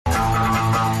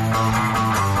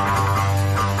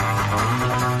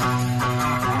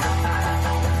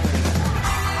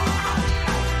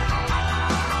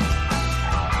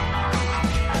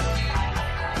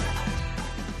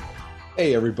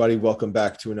Hey, everybody. Welcome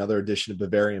back to another edition of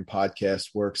Bavarian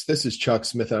Podcast Works. This is Chuck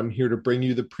Smith, and I'm here to bring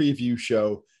you the preview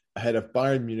show ahead of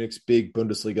Bayern Munich's big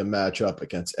Bundesliga matchup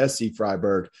against SC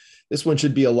Freiburg. This one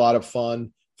should be a lot of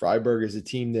fun. Freiburg is a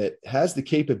team that has the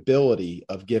capability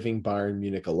of giving Bayern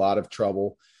Munich a lot of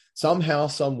trouble. Somehow,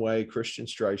 some way, Christian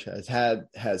Streich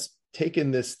has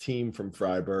taken this team from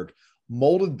Freiburg,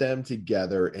 molded them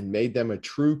together, and made them a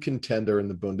true contender in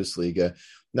the Bundesliga.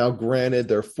 Now, granted,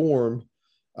 their form,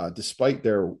 despite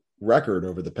their record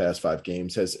over the past 5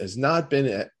 games, has not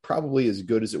been probably as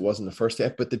good as it was in the first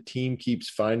half, but the team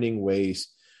keeps finding ways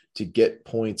to get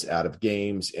points out of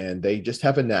games, and they just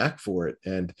have a knack for it.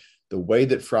 And the way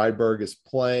that Freiburg is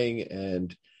playing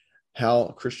and how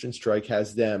Christian Streich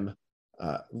has them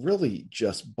really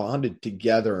just bonded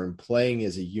together and playing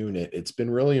as a unit, it's been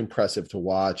really impressive to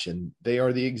watch, and they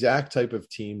are the exact type of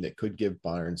team that could give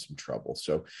Bayern some trouble.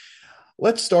 So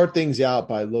let's start things out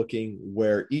by looking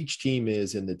where each team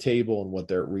is in the table and what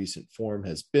their recent form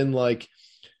has been like.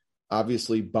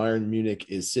 Obviously, Bayern Munich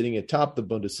is sitting atop the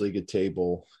Bundesliga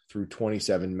table through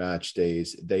 27 match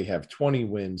days. They have 20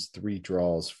 wins, 3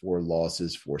 draws, 4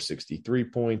 losses for 63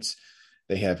 points.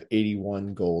 They have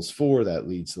 81 goals for. That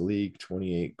leads the league,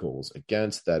 28 goals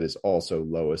against. That is also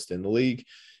lowest in the league.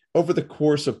 Over the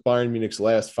course of Bayern Munich's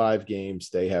last 5 games,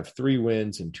 they have 3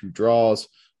 wins and 2 draws.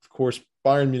 Of course,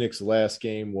 Bayern Munich's last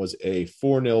game was a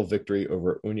 4-0 victory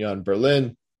over Union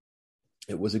Berlin.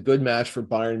 It was a good match for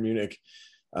Bayern Munich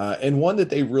and one that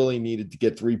they really needed to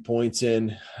get 3 points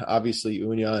in. Obviously,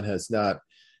 Union has not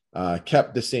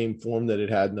kept the same form that it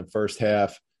had in the first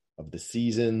half of the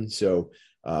season. So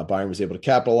Bayern was able to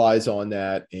capitalize on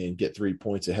that and get 3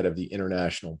 points ahead of the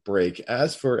international break.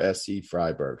 As for SC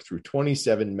Freiburg, through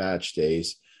 27 match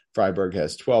days, Freiburg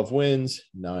has 12 wins,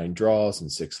 9 draws, and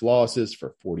 6 losses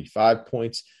for 45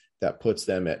 points. That puts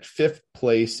them at 5th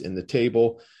place in the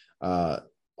table.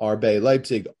 RB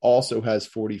Leipzig also has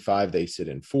 45. They sit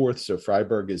in 4th. So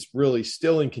Freiburg is really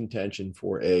still in contention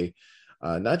for a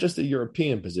not just a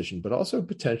European position, but also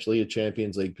potentially a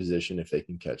Champions League position if they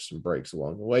can catch some breaks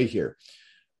along the way here.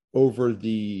 Over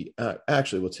the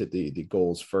actually, let's hit the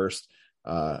goals first.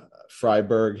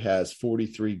 Freiburg has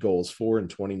 43 goals for and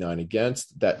 29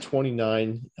 against. That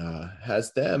 29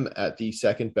 has them at the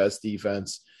second best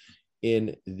defense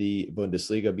in the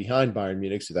Bundesliga behind Bayern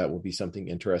Munich. So that will be something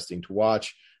interesting to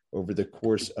watch. Over the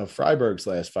course of Freiburg's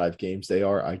last 5 games, they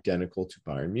are identical to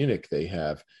Bayern Munich. They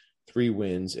have 3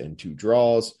 wins and 2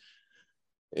 draws.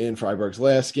 In Freiburg's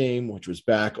last game, which was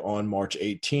back on March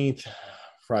 18th,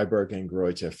 Freiburg and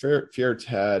Greuther Fürth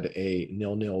had a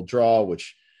 0-0 draw,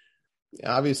 which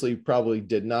obviously probably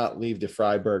did not leave the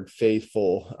Freiburg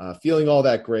faithful feeling all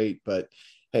that great. But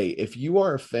hey, if you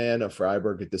are a fan of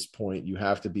Freiburg at this point, you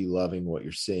have to be loving what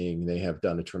you're seeing. They have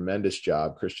done a tremendous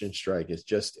job. Christian Streich is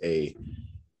just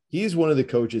he's one of the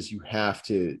coaches you have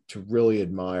to really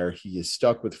admire. He is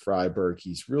stuck with Freiburg.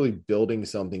 He's really building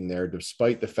something there,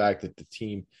 despite the fact that the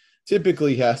team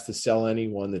typically has to sell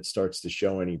anyone that starts to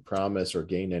show any promise or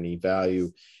gain any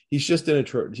value. He's just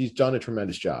he's done a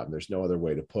tremendous job. There's no other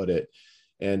way to put it.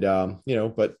 And,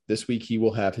 but this week he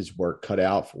will have his work cut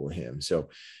out for him. So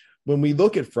when we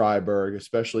look at Freiburg,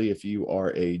 especially if you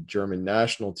are a German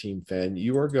national team fan,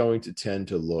 you are going to tend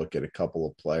to look at a couple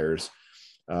of players.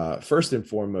 First and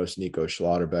foremost, Nico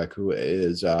Schlotterbeck, who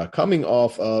is coming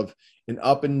off of an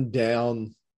up and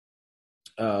down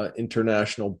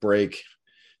international break.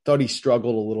 Thought he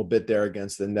struggled a little bit there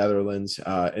against the Netherlands,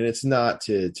 and it's not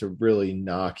to really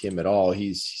knock him at all.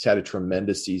 He's had a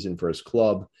tremendous season for his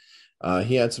club.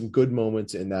 He had some good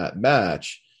moments in that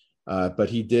match, but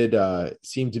he did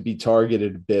seem to be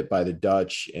targeted a bit by the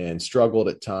Dutch and struggled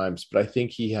at times. But I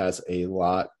think he has a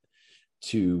lot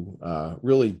to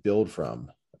really build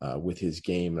from with his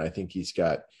game, and I think he's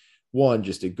got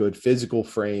just a good physical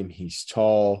frame. He's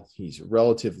tall. He's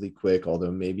relatively quick,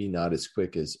 although maybe not as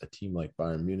quick as a team like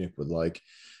Bayern Munich would like.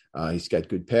 He's got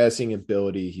good passing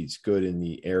ability. He's good in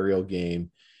the aerial game.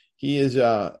 He is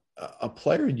a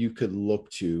player you could look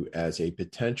to as a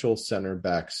potential center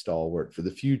back stalwart for the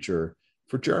future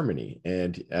for Germany.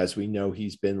 And as we know,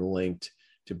 he's been linked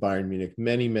to Bayern Munich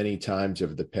many, many times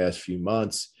over the past few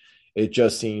months. It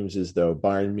just seems as though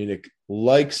Bayern Munich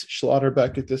likes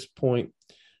Schlotterbeck at this point,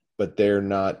 but they're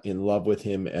not in love with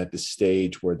him at the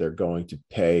stage where they're going to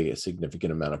pay a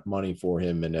significant amount of money for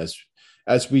him. And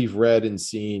as we've read and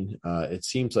seen, it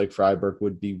seems like Freiburg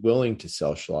would be willing to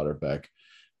sell Schlotterbeck,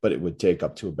 but it would take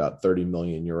up to about 30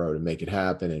 million euro to make it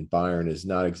happen. And Bayern is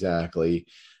not exactly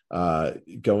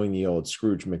going the old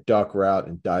Scrooge McDuck route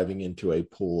and diving into a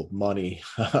pool of money.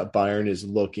 Bayern is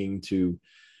looking to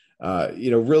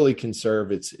really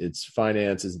conserve its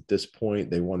finances at this point.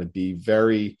 They want to be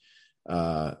very,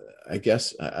 I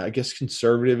guess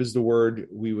conservative is the word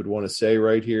we would want to say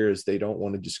right here, is they don't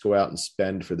want to just go out and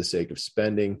spend for the sake of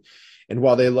spending. And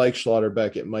while they like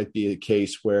Schlotterbeck, it might be a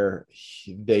case where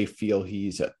they feel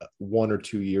he's 1 or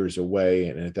 2 years away,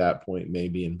 and at that point may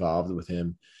be involved with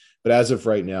him. But as of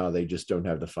right now, they just don't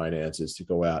have the finances to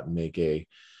go out and make a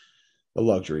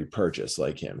luxury purchase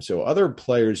like him. So other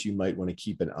players you might want to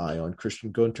keep an eye on.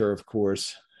 Christian Gunter, of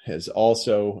course, has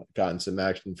also gotten some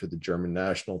action for the German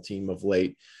national team of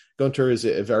late. Gunter is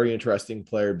a very interesting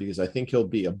player because I think he'll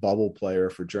be a bubble player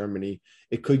for Germany.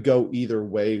 It could go either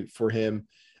way for him.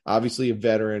 Obviously a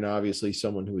veteran, obviously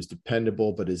someone who is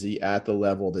dependable, but is he at the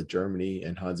level that Germany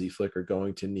and Hansi Flick are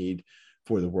going to need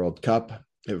for the World Cup?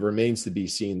 It remains to be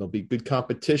seen. There'll be good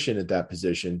competition at that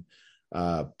position,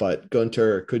 but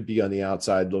Gunter could be on the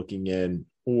outside looking in,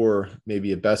 or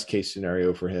maybe a best case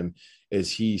scenario for him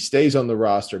is he stays on the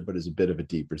roster, but is a bit of a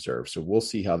deep reserve. So we'll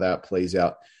see how that plays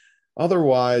out.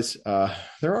 Otherwise,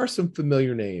 there are some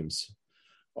familiar names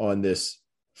on this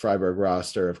Freiburg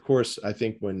roster. Of course, I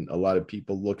think when a lot of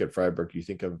people look at Freiburg, you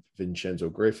think of Vincenzo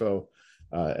Grifo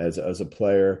as a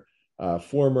player.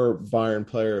 Former Bayern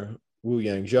player Wu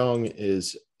Yangzhong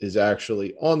is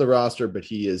actually on the roster, but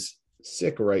he is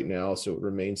sick right now, so it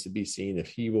remains to be seen if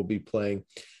he will be playing.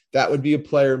 That would be a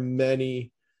player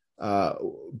many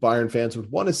Bayern fans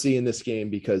would want to see in this game,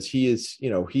 because he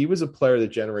was a player that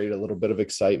generated a little bit of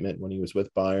excitement when he was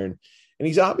with Bayern. And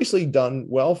he's obviously done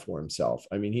well for himself.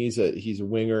 I mean, he's a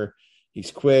winger, he's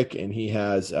quick, and he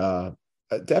has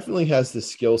definitely has the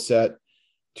skill set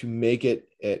to make it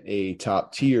at a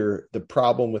top tier. The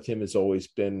problem with him has always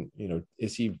been,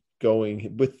 is he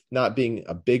going, with not being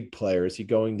a big player, is he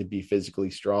going to be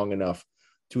physically strong enough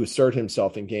to assert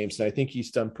himself in games? And I think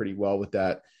he's done pretty well with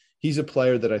that. He's a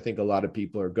player that I think a lot of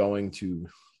people are going to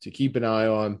keep an eye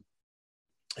on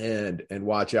and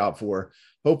watch out for.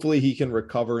 Hopefully he can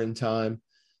recover in time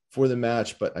for the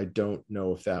match, but I don't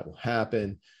know if that will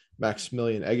happen.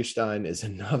 Maximilian Eggestein is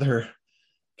another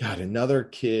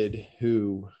kid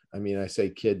who, I say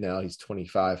kid now, he's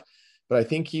 25, but I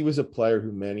think he was a player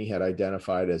who many had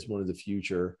identified as one of the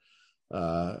future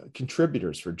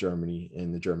contributors for Germany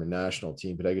in the German national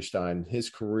team. But Eggestein,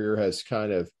 his career has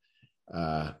kind of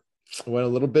went a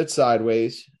little bit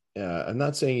sideways. I'm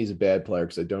not saying he's a bad player,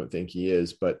 because I don't think he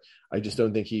is, but I just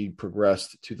don't think he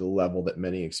progressed to the level that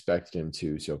many expected him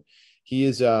to. So he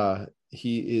is a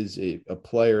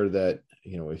player that,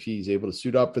 if he's able to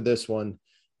suit up for this one,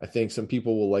 I think some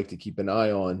people will like to keep an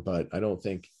eye on, but I don't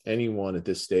think anyone at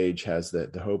this stage has the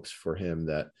hopes for him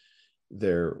that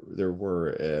there were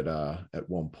at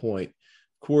one point.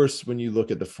 Of course, when you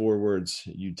look at the forwards,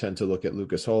 you tend to look at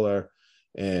Lucas Höller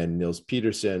and Nils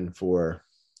Petersen for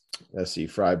SC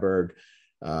Freiburg.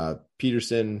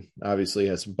 Peterson obviously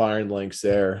has some Bayern links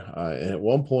there, and at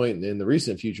one point in the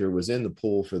recent future was in the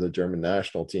pool for the German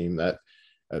national team.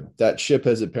 That ship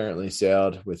has apparently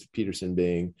sailed, with Peterson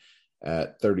being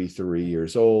at 33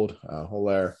 years old.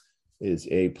 Höller is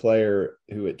a player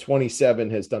who at 27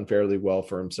 has done fairly well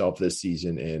for himself this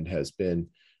season and has been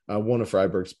one of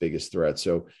Freiburg's biggest threats.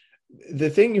 So the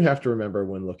thing you have to remember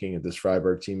when looking at this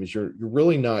Freiburg team is you're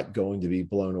really not going to be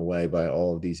blown away by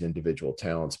all of these individual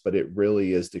talents, but it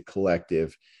really is the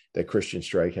collective that Christian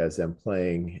Streich has them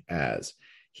playing as.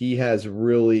 He has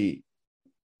really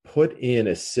put in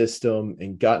a system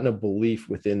and gotten a belief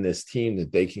within this team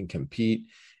that they can compete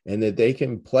and that they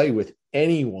can play with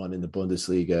anyone in the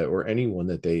Bundesliga or anyone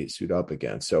that they suit up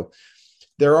against. So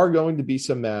there are going to be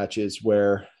some matches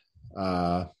where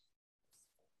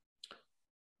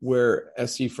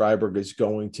SC Freiburg is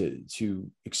going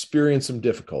to experience some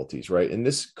difficulties, right? And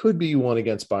this could be one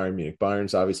against Bayern Munich.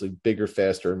 Bayern's obviously bigger,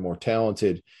 faster, and more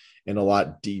talented and a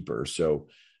lot deeper. So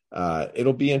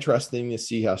it'll be interesting to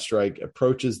see how Streich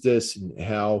approaches this and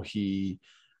how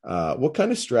what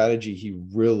kind of strategy he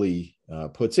really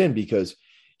puts in, because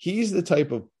he's the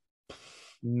type of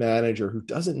manager who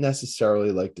doesn't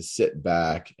necessarily like to sit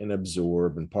back and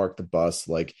absorb and park the bus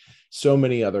like so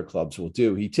many other clubs will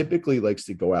do. He typically likes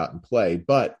to go out and play,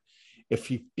 but if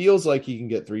he feels like he can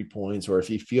get 3 points, or if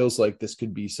he feels like this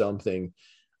could be something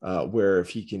where if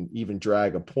he can even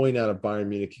drag a point out of Bayern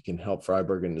Munich, he can help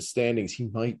Freiburg in the standings, he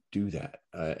might do that.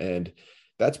 And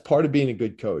that's part of being a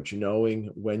good coach,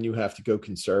 knowing when you have to go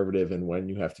conservative and when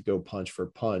you have to go punch for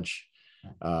punch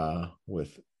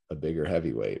with a bigger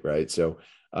heavyweight, right? So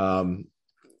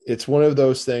it's one of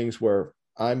those things where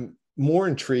I'm more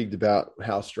intrigued about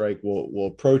how Streich will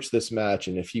approach this match,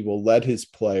 and if he will let his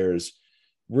players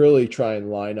really try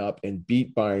and line up and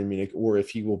beat Bayern Munich, or if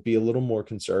he will be a little more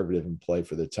conservative and play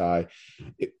for the tie.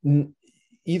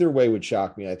 Either way would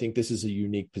shock me. I think this is a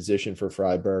unique position for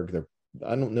Freiburg.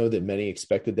 I don't know that many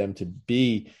expected them to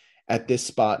be at this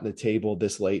spot in the table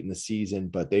this late in the season,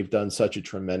 but they've done such a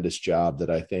tremendous job that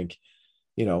I think,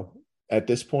 at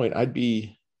this point, I'd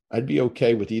be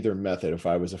okay with either method. If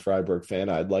I was a Freiburg fan,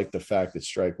 I'd like the fact that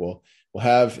Streich will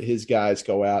have his guys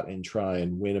go out and try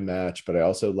and win a match, but I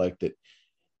also like that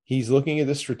he's looking at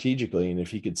this strategically, and if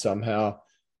he could somehow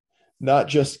not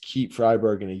just keep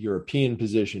Freiburg in a European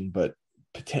position, but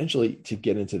potentially to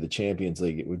get into the Champions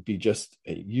League, it would be just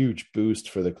a huge boost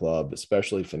for the club,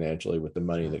 especially financially with the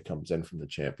money that comes in from the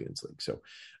Champions League. So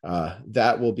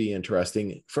that will be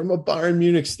interesting. From a Bayern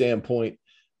Munich standpoint,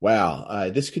 wow,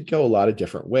 this could go a lot of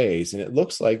different ways. And it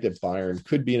looks like that Bayern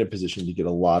could be in a position to get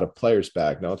a lot of players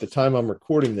back. Now, at the time I'm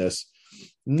recording this,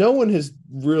 no one has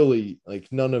really,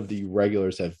 none of the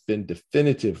regulars have been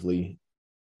definitively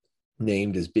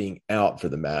named as being out for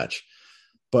the match.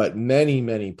 But many,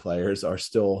 many players are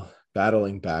still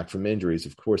battling back from injuries.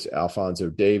 Of course, Alphonso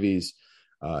Davies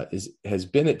has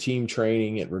been at team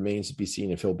training. It remains to be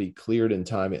seen if he'll be cleared in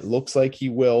time. It looks like he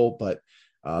will, but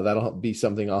that'll be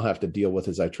something I'll have to deal with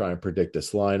as I try and predict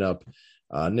this lineup.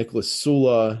 Nicholas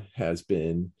Sula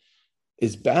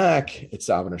is back at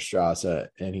Savenerstrasse,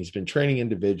 and he's been training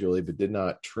individually, but did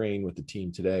not train with the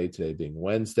team today being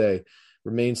Wednesday.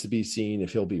 Remains to be seen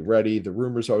if he'll be ready. The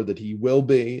rumors are that he will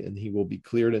be, and he will be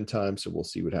cleared in time, so we'll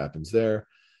see what happens there.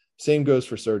 Same goes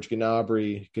for Serge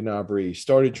Gnabry. Gnabry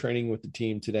started training with the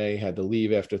team today, had to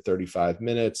leave after 35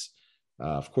 minutes.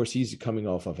 Of course, he's coming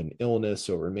off of an illness,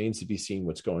 so it remains to be seen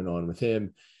what's going on with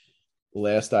him.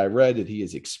 Last I read that he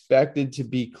is expected to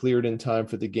be cleared in time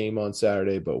for the game on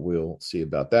Saturday, but we'll see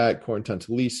about that. Corentin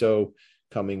Tolisso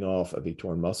coming off of a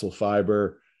torn muscle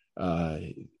fiber.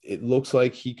 It looks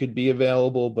like he could be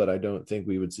available, but I don't think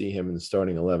we would see him in the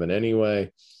starting 11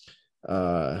 anyway.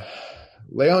 Leon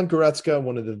Goretzka,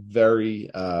 one of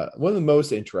the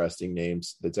most interesting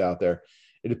names that's out there.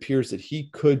 It appears that he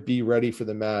could be ready for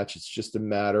the match. It's just a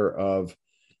matter of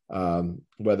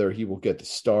whether he will get the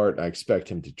start. I expect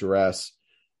him to dress,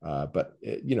 but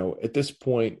at this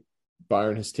point,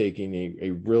 Bayern has taken a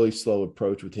really slow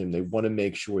approach with him. They want to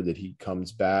make sure that he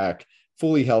comes back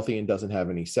fully healthy and doesn't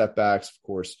have any setbacks. Of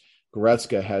course,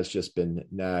 Goretzka has just been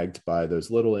nagged by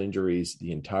those little injuries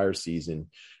the entire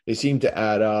season. They seem to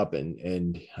add up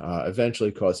and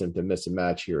eventually cause him to miss a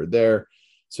match here or there.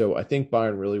 So I think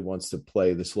Bayern really wants to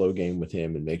play the slow game with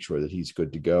him and make sure that he's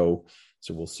good to go.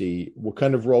 So we'll see what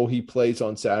kind of role he plays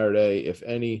on Saturday, if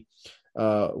any.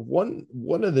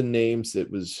 One of the names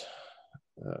that was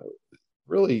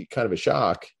really kind of a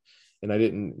shock, and I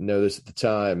didn't know this at the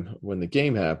time when the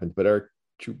game happened, but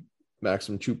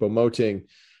Maxim Choupo-Moting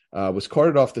was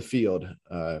carted off the field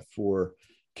for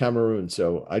Cameroon.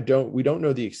 So we don't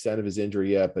know the extent of his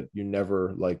injury yet, but you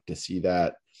never like to see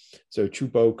that. So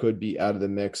Choupo could be out of the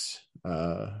mix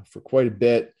for quite a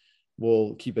bit.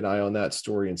 We'll keep an eye on that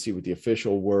story and see what the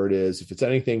official word is. If it's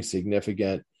anything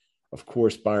significant, of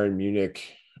course, Bayern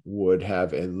Munich would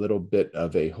have a little bit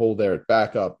of a hole there at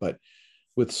backup, but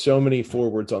with so many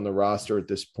forwards on the roster at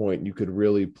this point, you could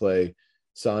really play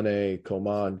Sané,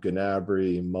 Coman,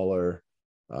 Gnabry, Muller.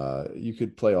 You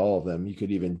could play all of them. You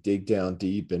could even dig down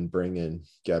deep and bring in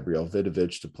Gabriel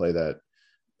Vidovic to play that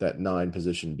 9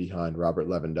 position behind Robert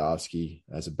Lewandowski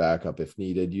as a backup if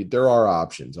needed. There are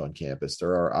options on campus.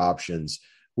 There are options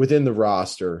within the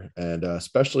roster, and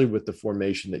especially with the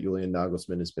formation that Julian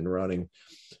Nagelsmann has been running,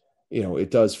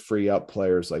 it does free up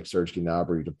players like Serge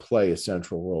Gnabry to play a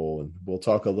central role. And we'll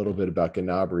talk a little bit about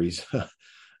Gnabry's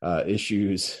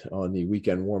issues on the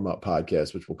weekend warm-up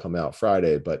podcast, which will come out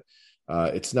Friday. But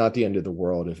it's not the end of the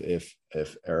world if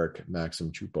Eric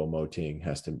Maxim Choupo-Moting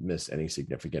has to miss any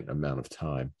significant amount of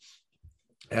time.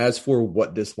 As for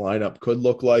what this lineup could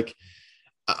look like,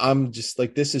 I'm just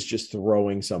this is just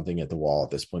throwing something at the wall at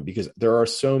this point, because there are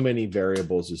so many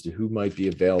variables as to who might be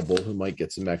available, who might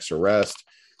get some extra rest,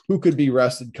 who could be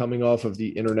rested coming off of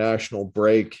the international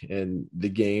break and the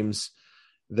games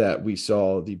that we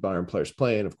saw the Bayern players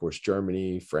playing. Of course,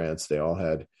 Germany, France, they all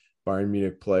had Bayern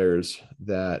Munich players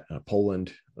that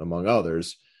Poland, among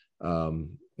others,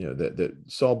 that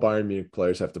saw Bayern Munich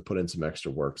players have to put in some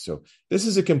extra work. So this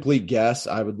is a complete guess.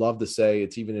 I would love to say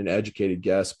it's even an educated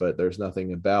guess, but there's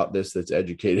nothing about this that's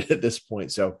educated at this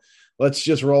point. So let's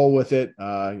just roll with it.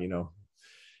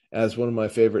 As one of my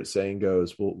favorite saying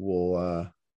goes,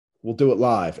 we'll do it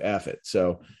live, F it.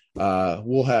 So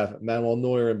we'll have Manuel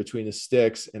Neuer in between the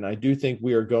sticks, and I do think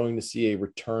we are going to see a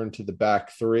return to the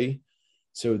back 3.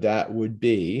 So that would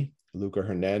be Luca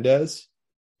Hernandez,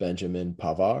 Benjamin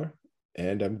Pavard.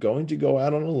 And I'm going to go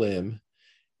out on a limb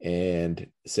and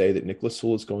say that Nicholas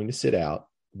Sewell is going to sit out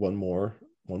one more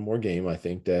game. I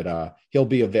think that he'll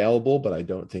be available, but I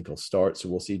don't think he'll start. So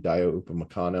we'll see Dayo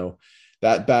Upamecano.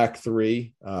 That back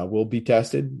three will be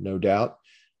tested, no doubt.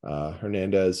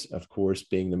 Hernandez, of course,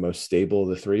 being the most stable of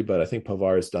the three, but I think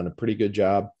Pavard has done a pretty good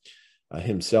job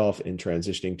himself in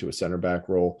transitioning to a center back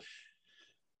role.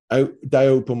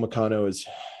 Dayo Upamecano is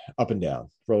up and down,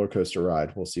 roller coaster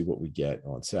ride. We'll see what we get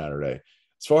on Saturday.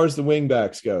 As far as the wing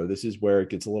backs go, this is where it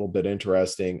gets a little bit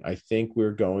interesting. I think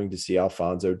we're going to see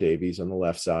Alphonso Davies on the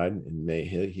left side, and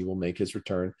he will make his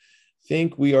return. I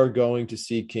think we are going to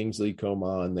see Kingsley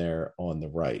Coman there on the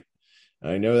right.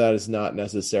 I know that is not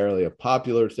necessarily a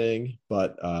popular thing,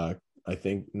 but I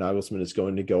think Nagelsmann is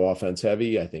going to go offense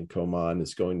heavy. I think Coman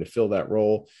is going to fill that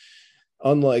role.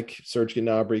 Unlike Serge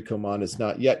Gnabry, Coman has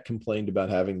not yet complained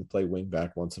about having to play wing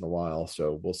back once in a while.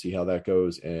 So we'll see how that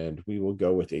goes. And we will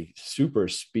go with a super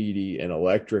speedy and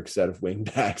electric set of wing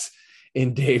backs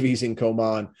in Davies and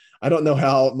Coman. I don't know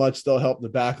how much they'll help the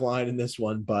back line in this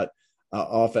one, but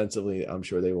offensively, I'm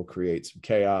sure they will create some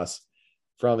chaos.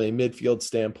 From a midfield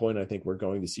standpoint, I think we're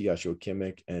going to see Joshua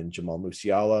Kimmich and Jamal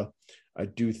Musiala. I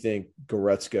do think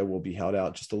Goretzka will be held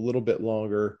out just a little bit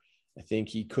longer. I think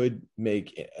he could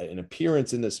make an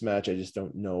appearance in this match. I just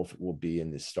don't know if it will be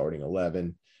in the starting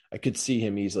 11. I could see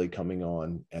him easily coming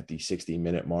on at the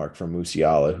 60-minute mark from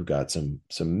Musiala, who got some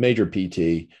major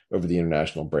PT over the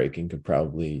international break and could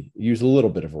probably use a little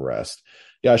bit of a rest.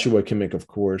 Joshua Kimmich, of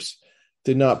course,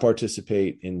 did not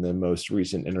participate in the most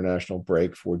recent international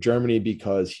break for Germany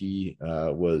because he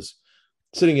was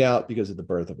sitting out because of the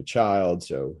birth of a child.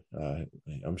 So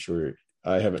I'm sure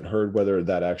I haven't heard whether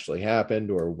that actually happened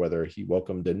or whether he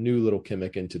welcomed a new little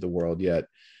Kimmich into the world yet.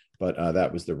 But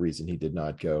that was the reason he did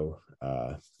not go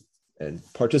and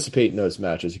participate in those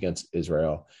matches against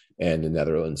Israel and the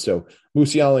Netherlands. So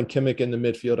Musiala and Kimmich in the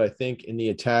midfield. I think in the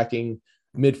attacking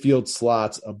midfield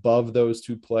slots above those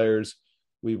two players,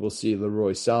 we will see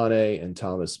Leroy Sané and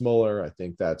Thomas Muller. I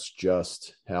think that's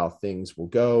just how things will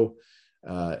go.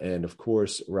 And of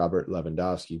course, Robert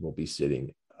Lewandowski will be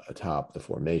sitting atop the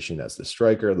formation as the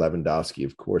striker. Lewandowski,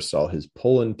 of course, saw his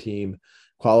Poland team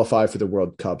qualify for the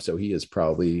World Cup, so he is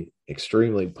probably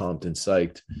extremely pumped and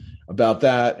psyched about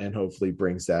that, and hopefully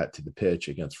brings that to the pitch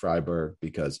against Freiburg,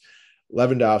 because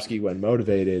Lewandowski, when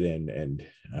motivated and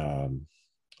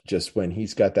just when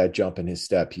he's got that jump in his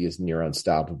step, he is near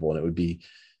unstoppable, and it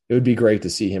would be great to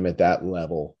see him at that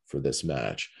level for this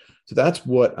match. So that's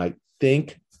what I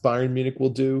think Bayern Munich will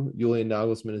do. Julian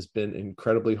Nagelsmann has been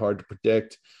incredibly hard to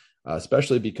predict,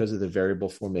 especially because of the variable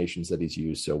formations that he's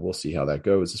used. So we'll see how that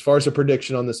goes. As far as a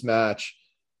prediction on this match,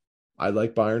 I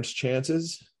like Bayern's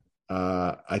chances.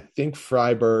 I think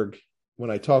Freiburg, when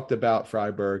I talked about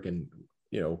Freiburg and,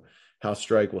 how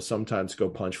Streich will sometimes go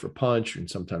punch for punch and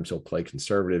sometimes he'll play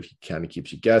conservative, he kind of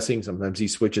keeps you guessing. Sometimes he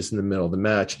switches in the middle of the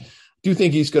match. I do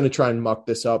think he's going to try and muck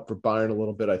this up for Bayern a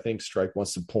little bit. I think Streich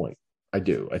wants to point. I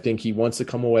do. I think he wants to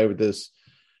come away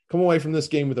from this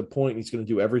game with a point. He's going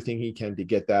to do everything he can to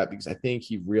get that, because I think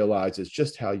he realizes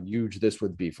just how huge this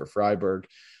would be for Freiburg.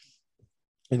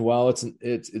 And while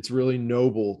it's really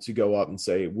noble to go up and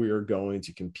say, we're going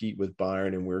to compete with Bayern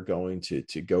and we're going to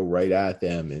go right at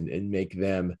them and make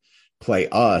them play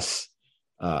us,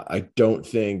 I don't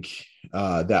think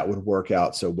that would work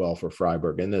out so well for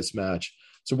Freiburg in this match.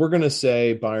 So we're going to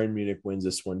say Bayern Munich wins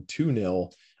this one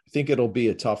 2-0. I think it'll be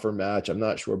a tougher match. I'm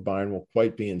not sure Bayern will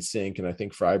quite be in sync, and I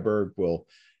think Freiburg will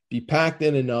be packed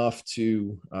in enough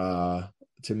to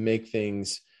make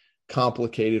things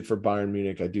complicated for Bayern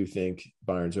Munich. I do think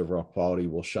Bayern's overall quality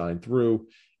will shine through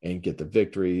and get the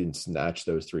victory and snatch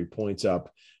those 3 points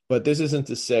up. But this isn't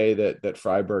to say that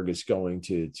Freiburg is going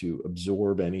to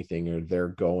absorb anything, or they're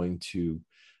going to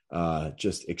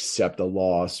just accept a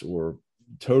loss or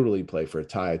totally play for a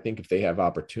tie. I think if they have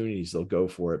opportunities, they'll go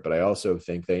for it. But I also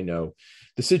think they know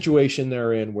the situation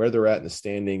they're in, where they're at in the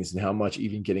standings, and how much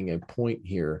even getting a point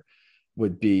here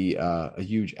would be a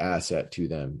huge asset to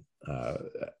them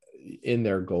in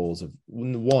their goals of,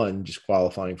 one, just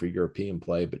qualifying for European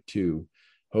play, but two,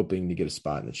 hoping to get a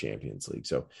spot in the Champions League.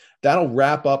 So that'll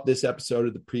wrap up this episode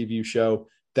of the preview show.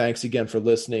 Thanks again for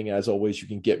listening. As always, you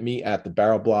can get me at the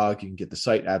Barrel Blog. You can get the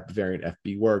site at Bavarian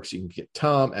FB Works. You can get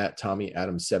Tom at Tommy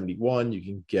Adams 71. You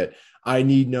can get I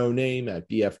Need No Name at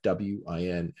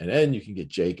BFWINNN. You can get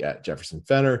Jake at Jefferson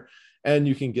Fenner. And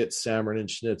you can get Samron and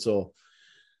Schnitzel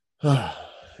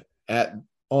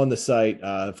on the site.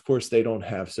 Of course, they don't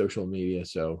have social media,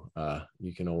 so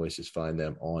you can always just find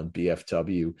them on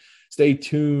BFW. Stay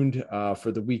tuned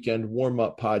for the weekend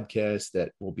warm-up podcast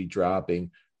that will be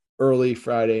dropping early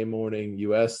Friday morning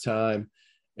U.S. time.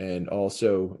 And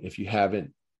also, if you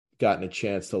haven't gotten a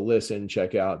chance to listen,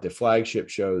 check out the flagship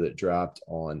show that dropped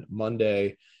on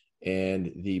Monday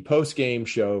and the post-game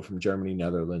show from Germany,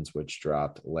 Netherlands, which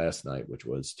dropped last night, which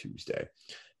was Tuesday.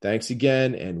 Thanks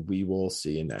again, and we will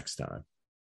see you next time.